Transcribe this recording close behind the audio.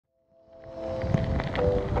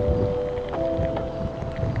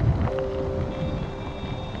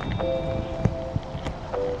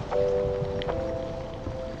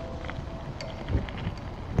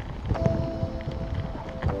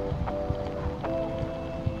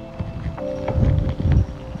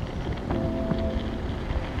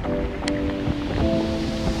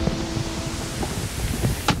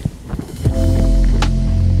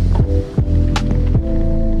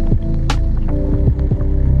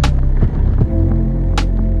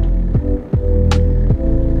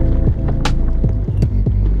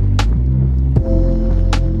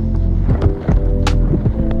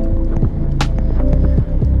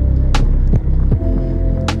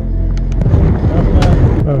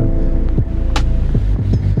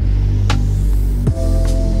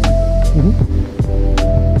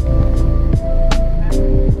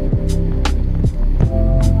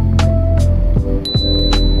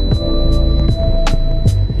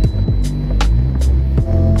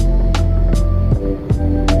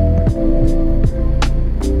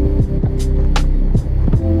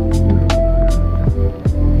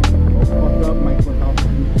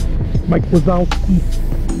Wazowski.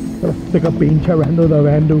 Stick a pinche rando the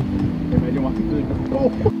rando.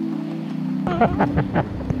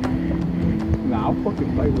 Nah, I'll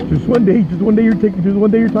fucking fight with just one day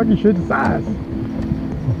you're talking shit to size.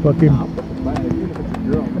 Fucking. Nah, I'll fucking fight even if it's a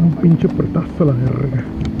girl. Un pinche portazo a la verga.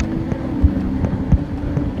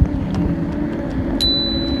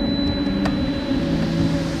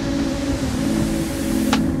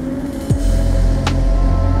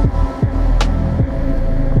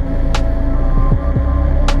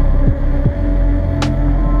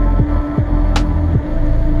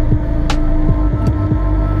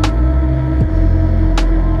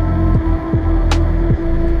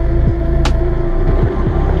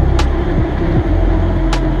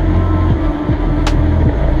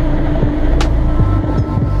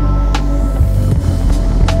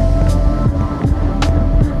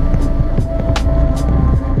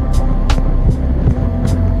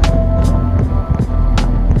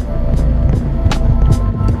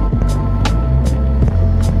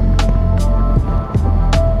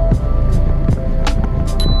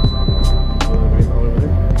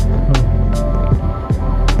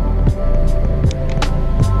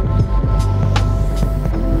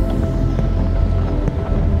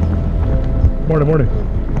 Morning.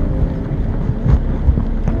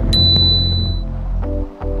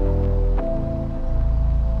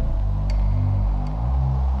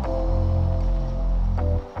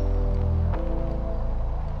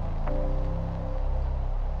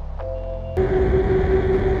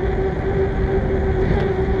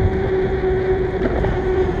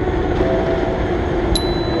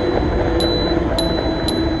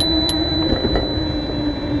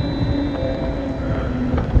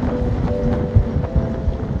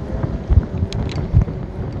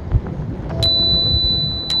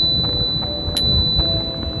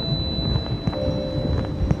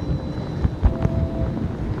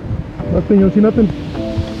 Nothing, you don't see nothing?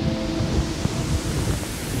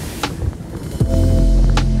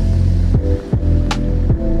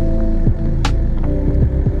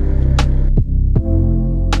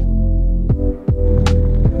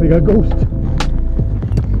 They got ghost.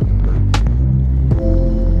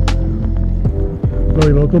 No,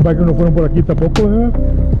 y los otros bikers no fueron por aquí tampoco, ¿eh?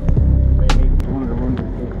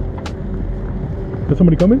 Is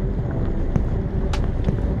somebody coming?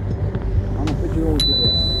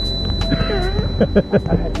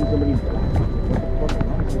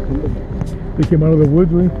 They came out of the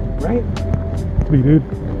woods, right? Right? They did. I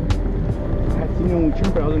had seen them when we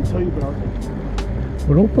tripped, but I was gonna tell you, but I was like,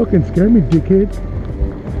 well, don't fucking scare me, dickhead.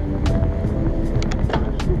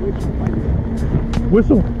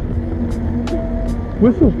 Whistle.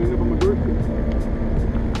 Whistle.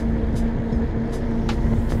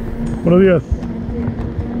 Buenos días.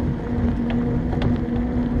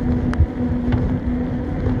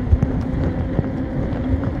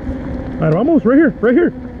 Alright, vamos, right here.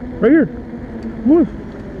 Vamos.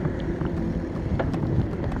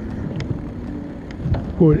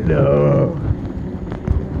 Good. I'm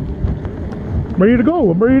ready to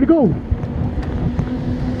go.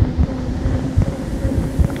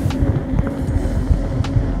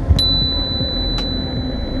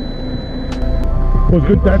 Was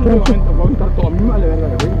good that one?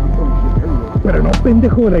 Pero no,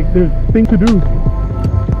 pendejo, like there's things to do.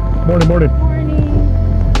 Morning.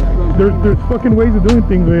 There's fucking ways of doing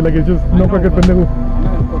things, like it's just no fucking pendejo.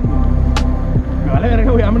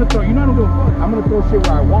 I'm gonna throw, you know I don't give a fuck. I'm gonna throw shit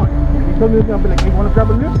where I want. You told me it's gonna be like, hey, you wanna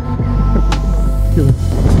grab a lift?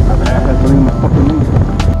 That's really my fucking move.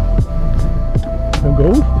 And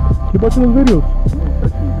ghost? Keep watching those videos.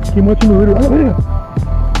 Keep watching the videos. Oh, yeah.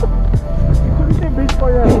 You say bitch for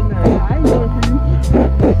your ass in there. I ain't going for you.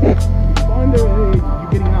 Go in there, hey, you're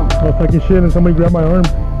getting out. I was talking shit and somebody grabbed my arm.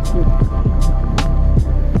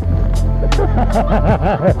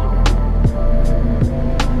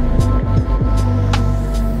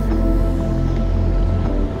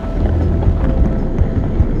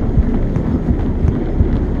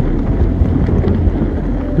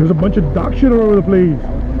 There's a bunch of dog shit all over the place.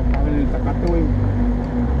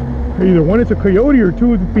 Either one, it's a coyote, or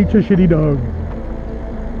two, it's a feature shitty dog.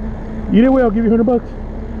 Either way, I'll give you $100.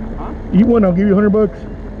 Huh? Eat one, I'll give you $100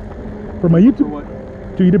 for my YouTube. For what?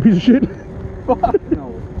 To eat a piece of shit. Fuck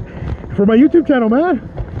no. For my YouTube channel, man.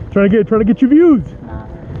 Trying to get you views. Nah,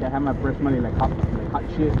 I have my breast money like hot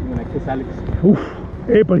shit when I kiss Alex. Oof.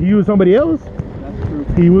 Hey, but he was somebody else. That's true.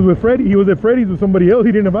 He was with Freddy. He was at Freddy's with somebody else.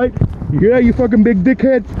 He didn't invite. You hear that, you fucking big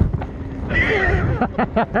dickhead?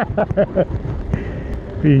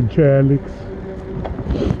 Pinche Alex.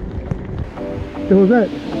 What was that?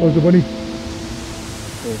 What was the bunny?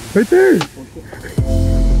 Right there.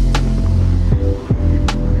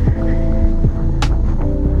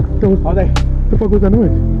 How's that? What the fuck was that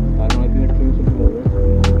noise? I don't know, I think they're cleaning something over there.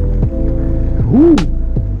 Who?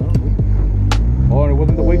 Oh, and it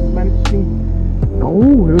wasn't the waste management thing? No,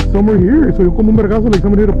 it was somewhere here. So como un vergazo, like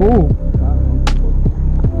someone hit a pole.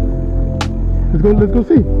 Let's go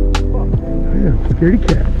see. Yeah, scaredy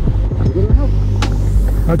cat.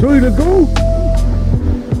 I told you, let's go.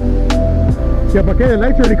 Yeah, but okay, the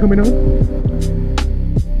light's already coming on.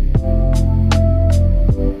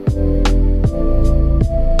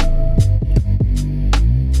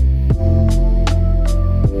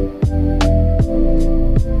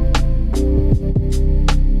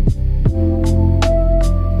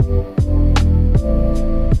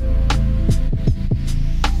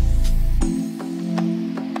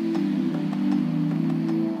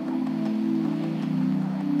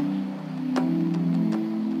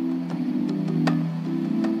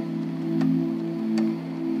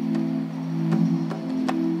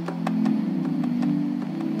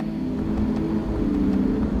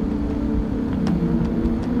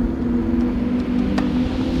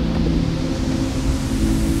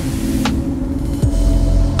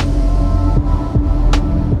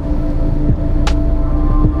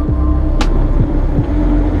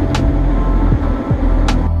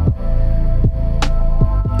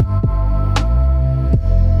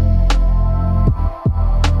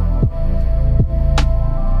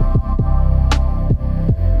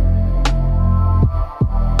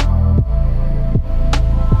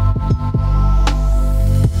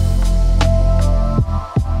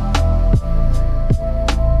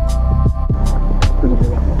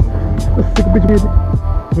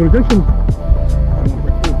 Go to junction.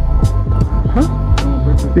 Huh?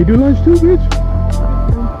 They do lunch too, bitch?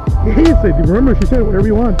 Yes, they do. Remember, she said whatever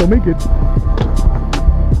you want, don't make it.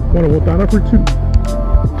 Want a botana for 2?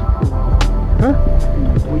 Huh?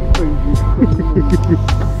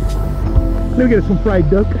 Let me get some fried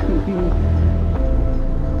duck.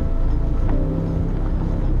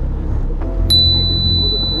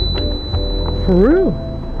 For real?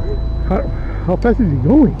 How fast is he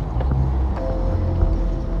going?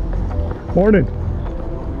 Morning.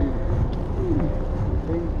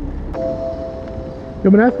 You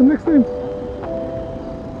want me to ask him next time?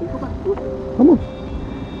 Come on.